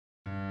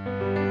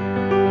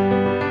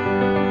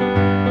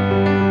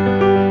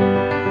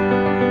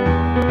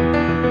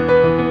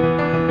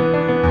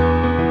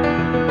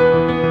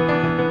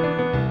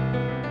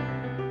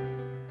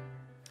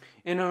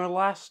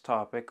last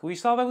topic, we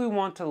saw that we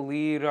want to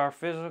lead our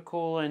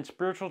physical and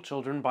spiritual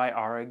children by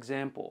our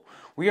example.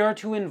 We are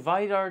to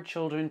invite our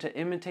children to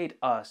imitate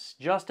us,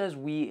 just as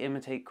we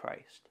imitate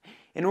Christ.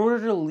 In order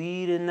to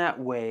lead in that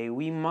way,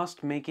 we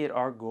must make it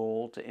our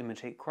goal to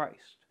imitate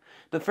Christ.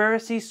 The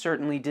Pharisees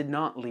certainly did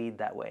not lead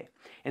that way.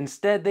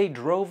 Instead, they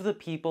drove the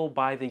people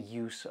by the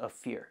use of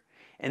fear.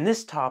 In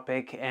this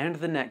topic and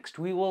the next,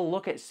 we will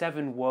look at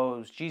 7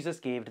 woes Jesus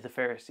gave to the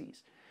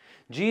Pharisees.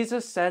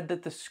 Jesus said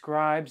that the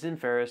scribes and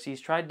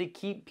Pharisees tried to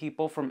keep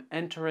people from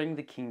entering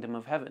the kingdom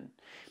of heaven.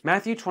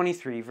 Matthew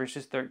 23,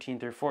 verses 13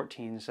 through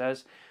 14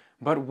 says,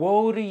 "But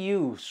woe to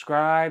you,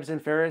 scribes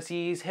and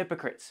Pharisees,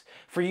 hypocrites!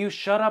 For you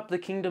shut up the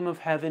kingdom of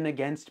heaven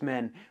against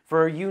men.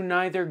 For you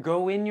neither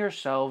go in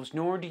yourselves,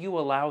 nor do you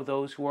allow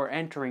those who are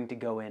entering to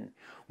go in.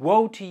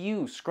 Woe to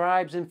you,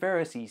 scribes and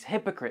Pharisees,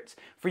 hypocrites!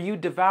 For you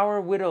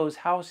devour widows'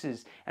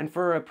 houses, and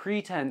for a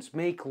pretense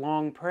make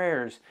long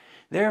prayers.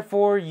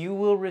 Therefore you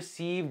will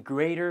receive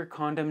greater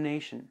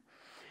condemnation."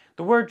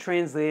 The word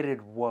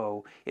translated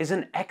woe is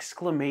an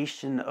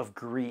exclamation of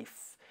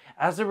grief.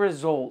 As a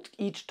result,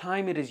 each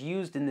time it is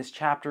used in this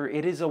chapter,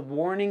 it is a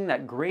warning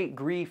that great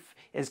grief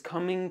is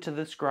coming to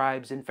the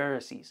scribes and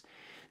Pharisees.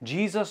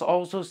 Jesus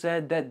also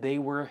said that they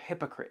were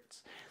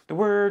hypocrites. The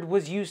word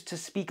was used to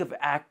speak of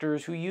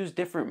actors who use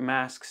different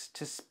masks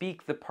to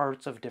speak the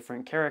parts of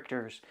different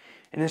characters.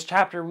 In this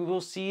chapter, we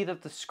will see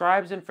that the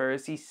scribes and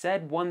Pharisees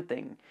said one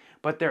thing,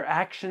 but their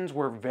actions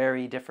were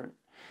very different.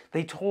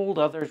 They told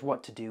others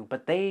what to do,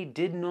 but they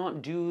did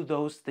not do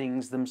those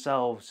things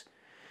themselves.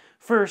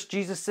 First,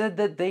 Jesus said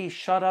that they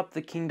shut up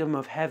the kingdom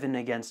of heaven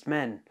against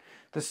men.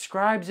 The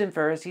scribes and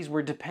Pharisees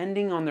were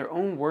depending on their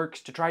own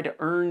works to try to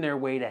earn their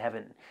way to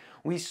heaven.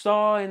 We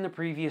saw in the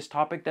previous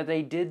topic that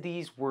they did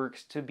these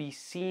works to be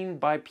seen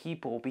by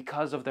people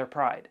because of their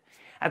pride.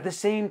 At the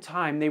same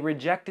time, they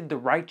rejected the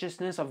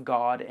righteousness of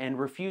God and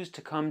refused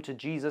to come to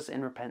Jesus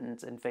in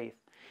repentance and faith.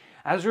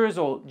 As a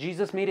result,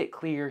 Jesus made it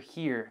clear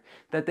here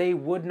that they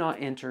would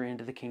not enter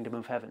into the kingdom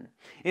of heaven.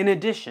 In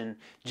addition,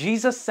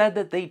 Jesus said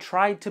that they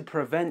tried to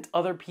prevent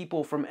other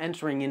people from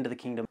entering into the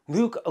kingdom.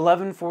 Luke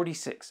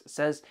 11:46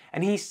 says,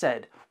 "And he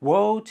said,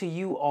 Woe to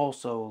you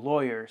also,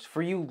 lawyers,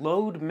 for you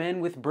load men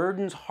with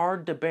burdens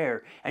hard to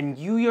bear, and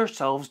you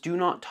yourselves do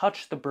not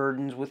touch the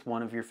burdens with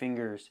one of your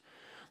fingers."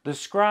 The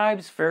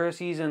scribes,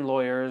 Pharisees, and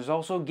lawyers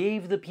also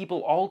gave the people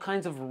all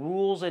kinds of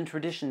rules and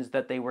traditions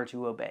that they were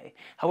to obey.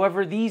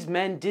 However, these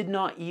men did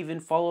not even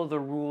follow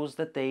the rules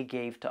that they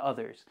gave to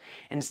others.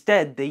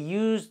 Instead, they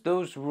used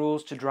those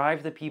rules to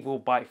drive the people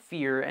by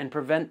fear and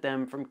prevent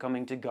them from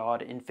coming to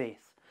God in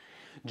faith.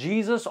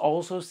 Jesus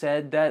also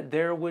said that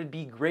there would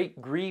be great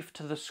grief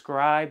to the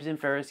scribes and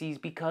Pharisees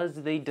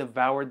because they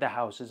devoured the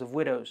houses of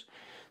widows.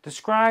 The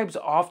scribes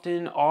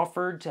often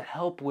offered to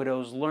help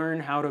widows learn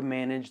how to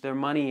manage their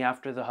money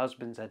after the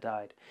husbands had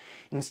died.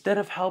 Instead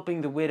of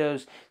helping the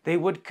widows, they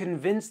would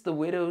convince the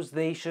widows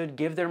they should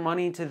give their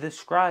money to the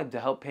scribe to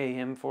help pay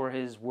him for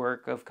his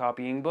work of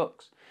copying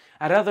books.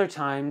 At other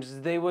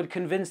times, they would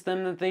convince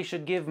them that they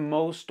should give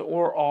most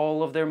or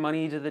all of their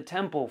money to the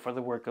temple for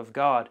the work of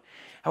God.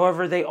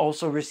 However, they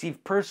also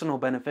received personal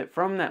benefit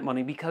from that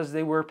money because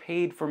they were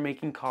paid for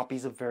making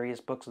copies of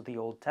various books of the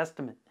Old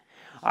Testament.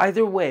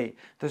 Either way,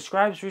 the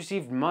scribes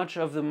received much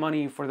of the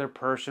money for their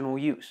personal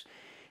use.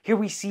 Here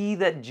we see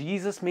that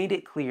Jesus made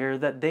it clear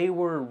that they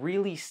were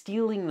really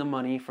stealing the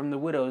money from the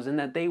widows and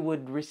that they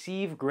would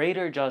receive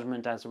greater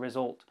judgment as a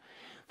result.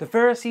 The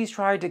Pharisees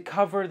tried to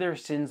cover their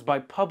sins by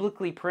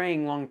publicly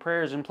praying long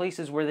prayers in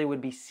places where they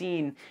would be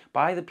seen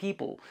by the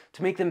people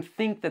to make them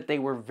think that they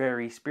were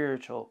very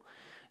spiritual.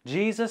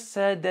 Jesus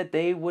said that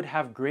they would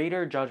have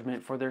greater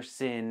judgment for their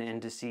sin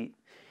and deceit.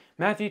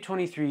 Matthew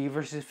 23,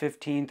 verses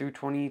 15 through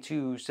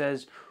 22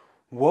 says,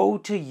 "Woe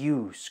to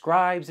you,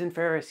 scribes and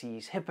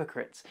Pharisees,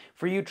 hypocrites!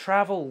 For you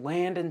travel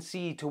land and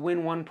sea to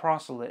win one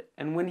proselyte,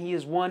 and when he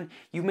is won,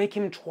 you make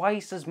him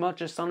twice as much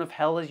a son of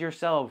hell as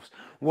yourselves.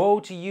 Woe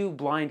to you,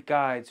 blind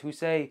guides, who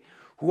say,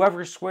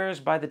 Whoever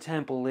swears by the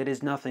temple, it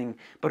is nothing,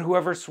 but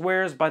whoever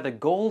swears by the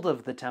gold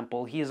of the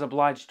temple, he is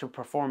obliged to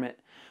perform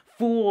it.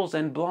 Fools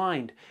and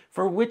blind,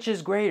 for which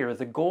is greater,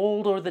 the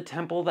gold or the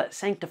temple that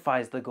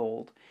sanctifies the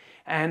gold?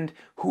 And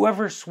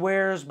whoever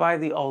swears by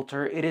the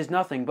altar, it is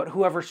nothing, but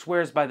whoever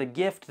swears by the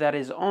gift that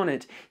is on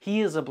it,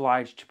 he is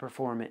obliged to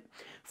perform it.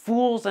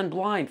 Fools and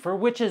blind, for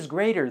which is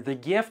greater, the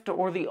gift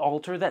or the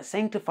altar that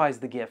sanctifies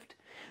the gift?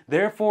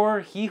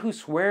 Therefore, he who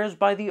swears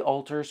by the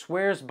altar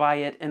swears by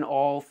it and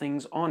all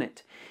things on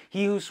it.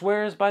 He who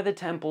swears by the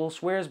temple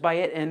swears by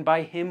it and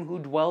by him who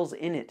dwells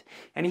in it.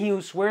 And he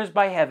who swears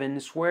by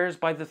heaven swears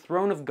by the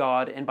throne of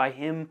God and by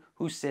him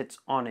who sits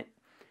on it."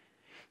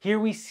 Here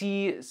we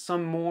see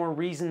some more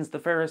reasons the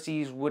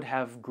Pharisees would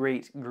have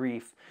great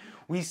grief.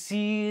 We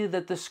see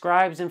that the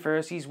scribes and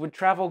Pharisees would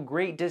travel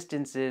great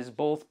distances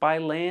both by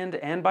land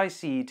and by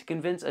sea to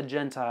convince a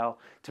Gentile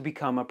to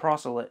become a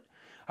proselyte.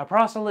 A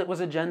proselyte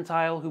was a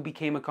Gentile who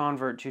became a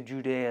convert to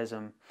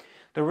Judaism.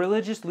 The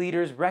religious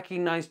leaders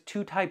recognized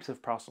 2 types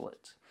of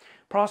proselytes.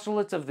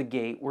 Proselytes of the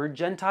gate were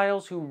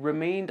Gentiles who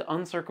remained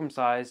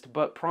uncircumcised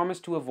but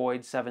promised to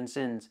avoid 7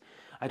 sins: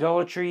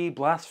 idolatry,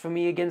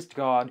 blasphemy against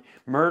God,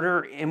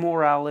 murder,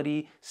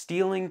 immorality,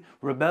 stealing,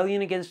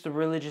 rebellion against the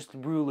religious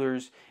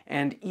rulers,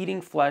 and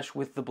eating flesh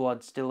with the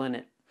blood still in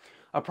it.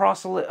 A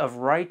proselyte of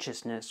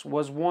righteousness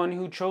was one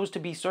who chose to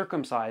be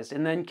circumcised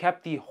and then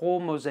kept the whole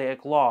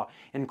Mosaic law,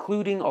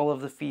 including all of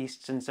the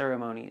feasts and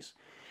ceremonies.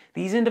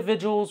 These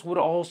individuals would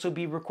also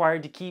be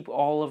required to keep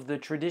all of the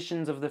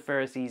traditions of the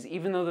Pharisees,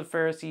 even though the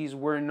Pharisees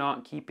were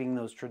not keeping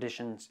those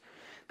traditions.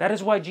 That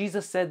is why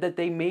Jesus said that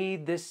they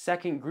made this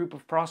second group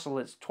of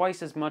proselytes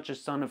twice as much a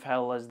son of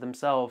hell as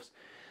themselves.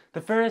 The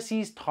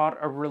Pharisees taught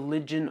a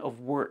religion of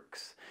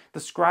works.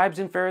 The scribes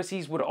and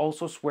Pharisees would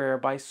also swear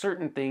by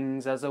certain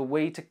things as a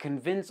way to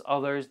convince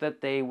others that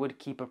they would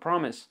keep a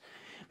promise.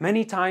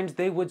 Many times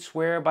they would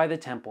swear by the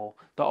temple,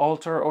 the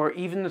altar, or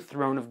even the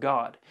throne of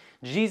God.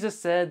 Jesus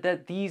said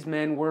that these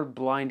men were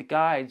blind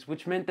guides,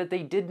 which meant that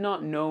they did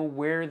not know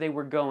where they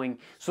were going,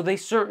 so they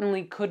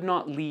certainly could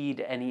not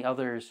lead any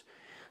others.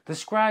 The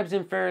scribes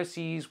and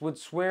Pharisees would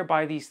swear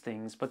by these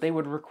things, but they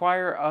would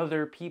require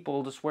other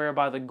people to swear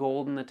by the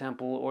gold in the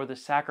temple or the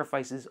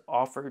sacrifices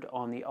offered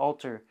on the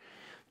altar.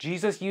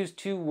 Jesus used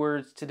 2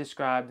 words to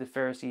describe the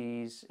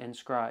Pharisees and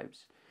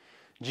scribes.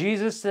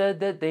 Jesus said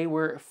that they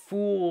were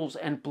fools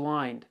and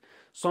blind.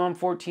 Psalm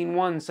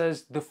 14:1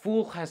 says, "The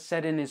fool has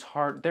said in his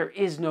heart, there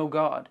is no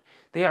God.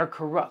 They are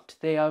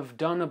corrupt. They have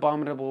done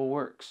abominable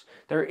works.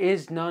 There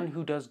is none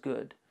who does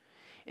good."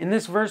 In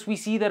this verse, we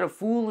see that a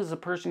fool is a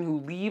person who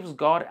leaves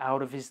God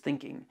out of his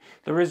thinking.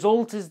 The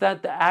result is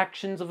that the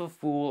actions of a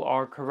fool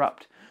are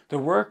corrupt. The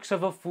works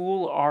of a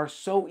fool are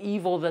so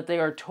evil that they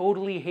are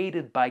totally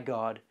hated by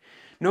God.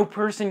 No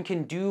person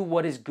can do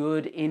what is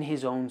good in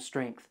his own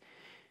strength.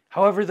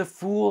 However, the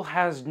fool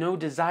has no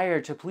desire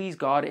to please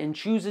God and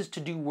chooses to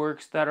do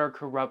works that are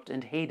corrupt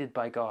and hated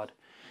by God.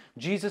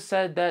 Jesus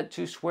said that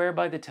to swear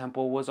by the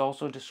temple was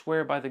also to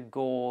swear by the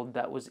gold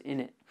that was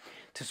in it.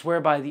 To swear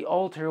by the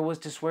altar was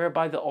to swear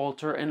by the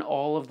altar and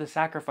all of the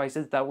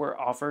sacrifices that were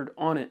offered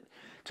on it.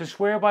 To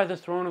swear by the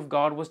throne of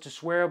God was to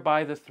swear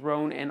by the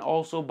throne and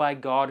also by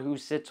God who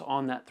sits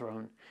on that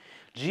throne.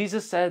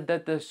 Jesus said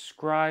that the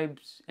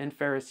scribes and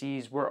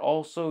Pharisees were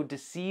also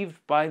deceived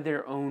by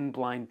their own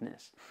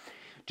blindness.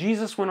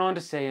 Jesus went on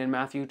to say in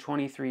Matthew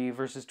 23,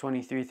 verses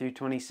 23 through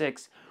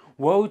 26,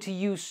 "Woe to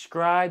you,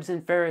 scribes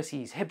and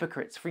Pharisees,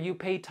 hypocrites, for you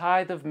pay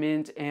tithe of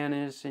mint,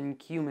 anise, and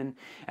cumin,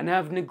 and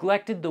have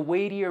neglected the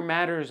weightier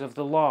matters of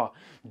the law,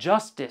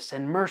 justice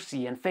and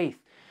mercy and faith.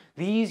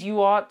 These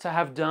you ought to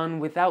have done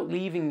without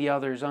leaving the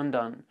others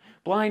undone.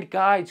 Blind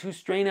guides who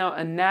strain out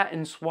a gnat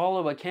and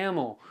swallow a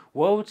camel.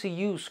 Woe to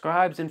you,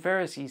 scribes and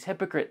Pharisees,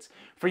 hypocrites,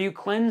 for you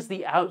cleanse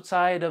the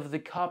outside of the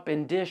cup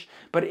and dish,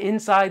 but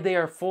inside they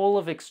are full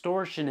of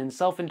extortion and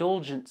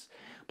self-indulgence.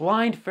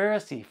 Blind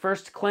Pharisee,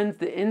 first cleanse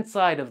the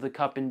inside of the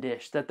cup and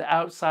dish, that the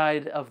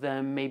outside of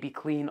them may be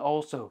clean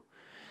also."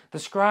 The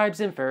scribes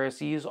and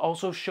Pharisees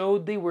also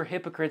showed they were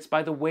hypocrites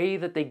by the way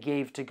that they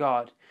gave to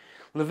God.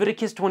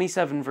 Leviticus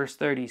 27 verse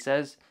 30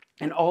 says,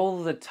 "And all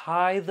the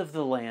tithe of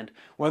the land,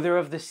 whether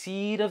of the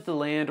seed of the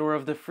land or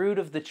of the fruit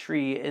of the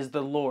tree, is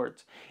the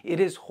Lord's. It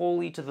is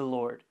holy to the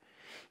Lord."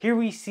 Here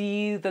we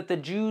see that the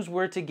Jews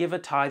were to give a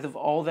tithe of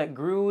all that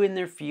grew in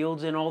their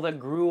fields and all that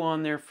grew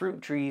on their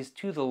fruit trees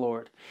to the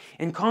Lord.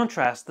 In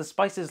contrast, the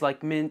spices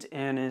like mint,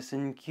 anise,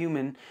 and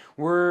cumin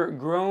were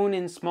grown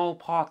in small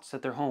pots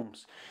at their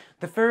homes.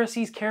 The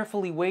Pharisees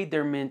carefully weighed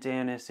their mint,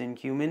 anise, and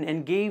cumin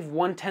and gave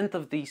 1/10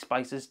 of these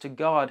spices to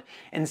God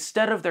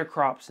instead of their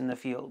crops in the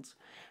fields.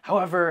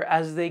 However,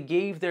 as they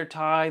gave their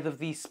tithe of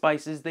these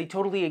spices, they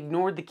totally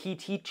ignored the key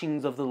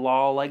teachings of the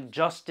law like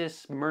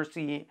justice,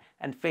 mercy,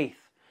 and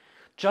faith.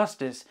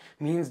 Justice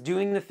means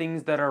doing the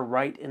things that are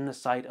right in the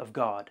sight of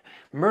God.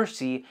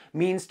 Mercy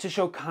means to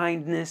show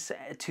kindness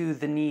to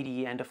the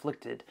needy and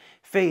afflicted.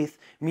 Faith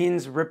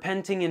means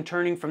repenting and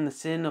turning from the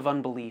sin of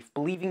unbelief,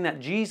 believing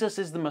that Jesus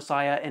is the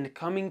Messiah and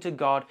coming to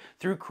God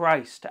through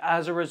Christ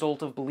as a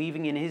result of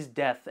believing in his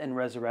death and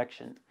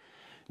resurrection.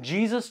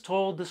 Jesus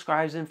told the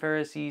scribes and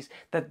Pharisees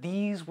that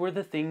these were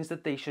the things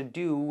that they should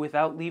do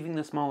without leaving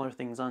the smaller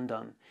things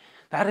undone.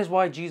 That is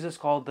why Jesus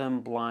called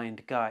them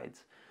blind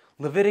guides.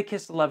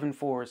 Leviticus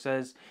 11:4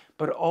 says,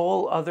 "But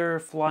all other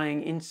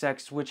flying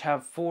insects which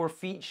have 4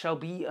 feet shall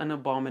be an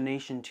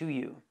abomination to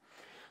you."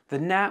 The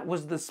gnat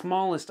was the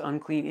smallest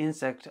unclean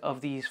insect of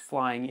these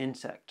flying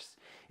insects.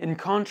 In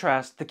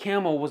contrast, the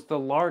camel was the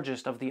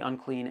largest of the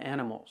unclean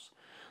animals.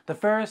 The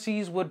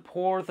Pharisees would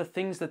pour the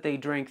things that they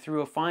drank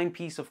through a fine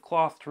piece of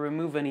cloth to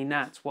remove any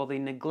gnats, while they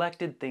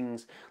neglected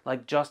things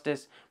like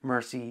justice,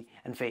 mercy,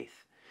 and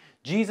faith.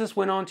 Jesus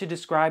went on to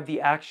describe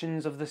the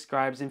actions of the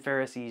scribes and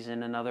Pharisees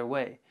in another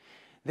way.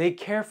 They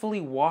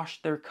carefully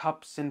washed their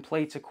cups and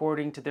plates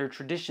according to their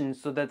traditions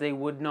so that they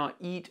would not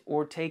eat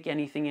or take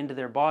anything into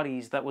their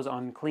bodies that was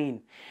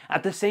unclean.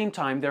 At the same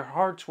time, their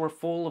hearts were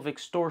full of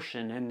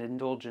extortion and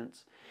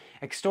indulgence.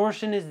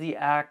 Extortion is the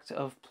act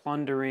of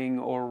plundering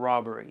or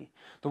robbery.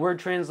 The word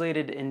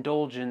translated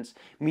indulgence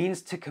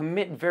means to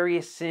commit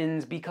various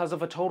sins because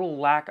of a total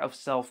lack of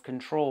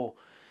self-control.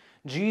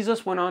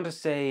 Jesus went on to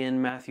say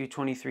in Matthew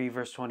 23,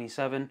 verse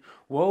 27,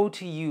 "Woe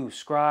to you,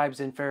 scribes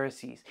and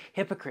Pharisees,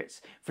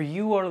 hypocrites, for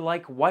you are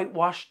like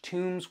whitewashed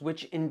tombs,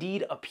 which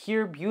indeed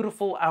appear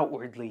beautiful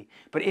outwardly,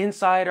 but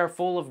inside are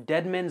full of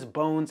dead men's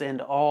bones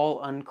and all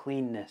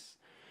uncleanness."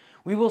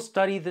 We will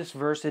study this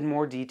verse in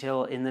more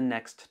detail in the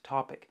next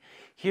topic.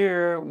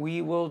 Here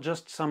we will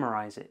just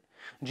summarize it.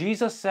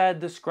 Jesus said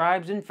the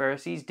scribes and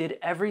Pharisees did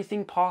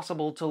everything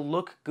possible to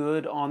look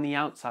good on the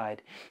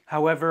outside.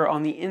 However,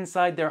 on the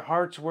inside their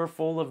hearts were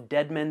full of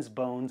dead men's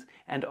bones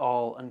and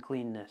all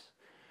uncleanness.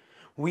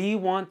 We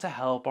want to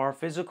help our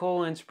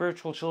physical and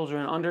spiritual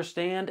children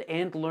understand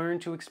and learn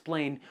to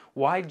explain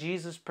why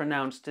Jesus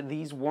pronounced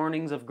these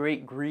warnings of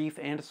great grief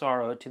and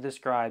sorrow to the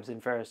scribes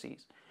and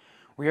Pharisees.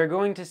 We are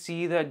going to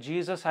see that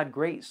Jesus had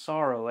great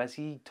sorrow as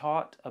he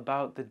taught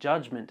about the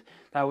judgment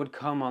that would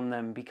come on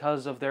them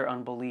because of their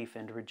unbelief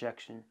and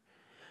rejection.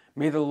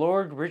 May the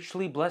Lord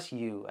richly bless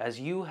you as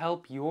you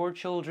help your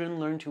children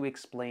learn to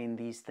explain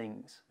these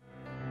things.